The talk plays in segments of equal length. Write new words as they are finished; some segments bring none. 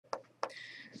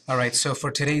Alright, so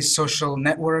for today's social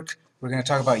network, we're going to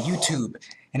talk about YouTube.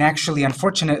 And actually,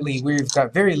 unfortunately, we've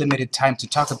got very limited time to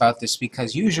talk about this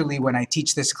because usually when I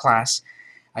teach this class,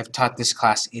 I've taught this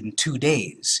class in 2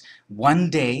 days. One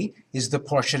day is the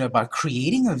portion about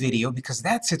creating a video because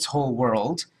that's its whole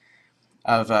world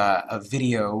of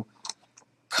video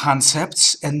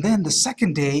concepts, and then the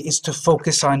second day is to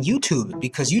focus on YouTube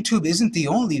because YouTube isn't the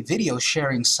only video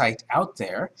sharing site out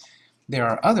there. There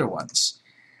are other ones.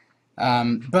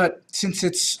 But since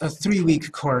it's a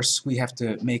 3-week course, we have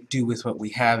to make do with what we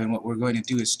have, and what we're going to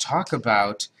do is talk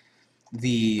about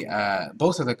the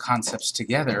both of the concepts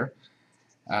together.